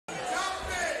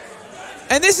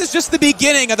And this is just the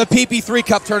beginning of the PP3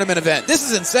 Cup tournament event. This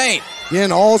is insane.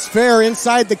 Again, all's fair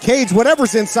inside the cage,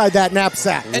 whatever's inside that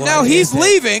knapsack. And now he's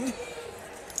leaving.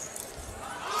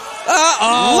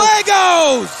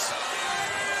 LEGOS!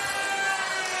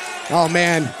 Oh,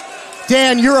 man.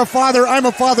 Dan, you're a father, I'm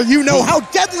a father. You know how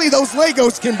deadly those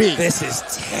Legos can be. This is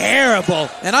terrible.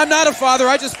 And I'm not a father,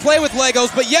 I just play with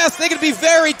Legos, but yes, they can be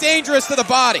very dangerous to the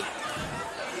body.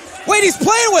 Wait, he's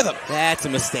playing with them. That's a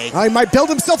mistake. He might build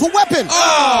himself a weapon.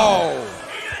 Oh!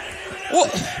 Well,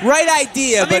 right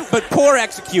idea, but poor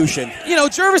execution. You know,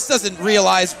 Jervis doesn't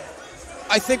realize,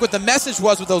 I think, what the message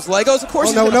was with those Legos. Of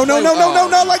course, no,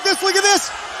 not like this. Look at this.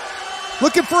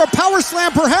 Looking for a power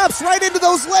slam, perhaps, right into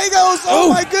those Legos. Oh,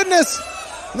 my goodness.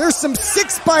 There's some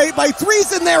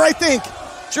 6x3s in there, I think.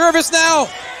 Jervis now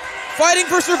fighting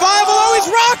for survival. Oh, he's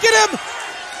rocking him.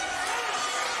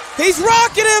 He's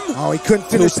rocking him. Oh, he couldn't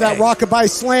finish that rockabye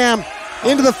slam.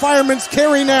 Into the fireman's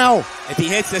carry now. If he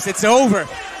hits this, it's over.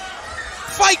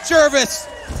 Fight, Jervis.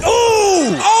 Ooh!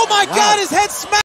 Oh, my God, his head smacked.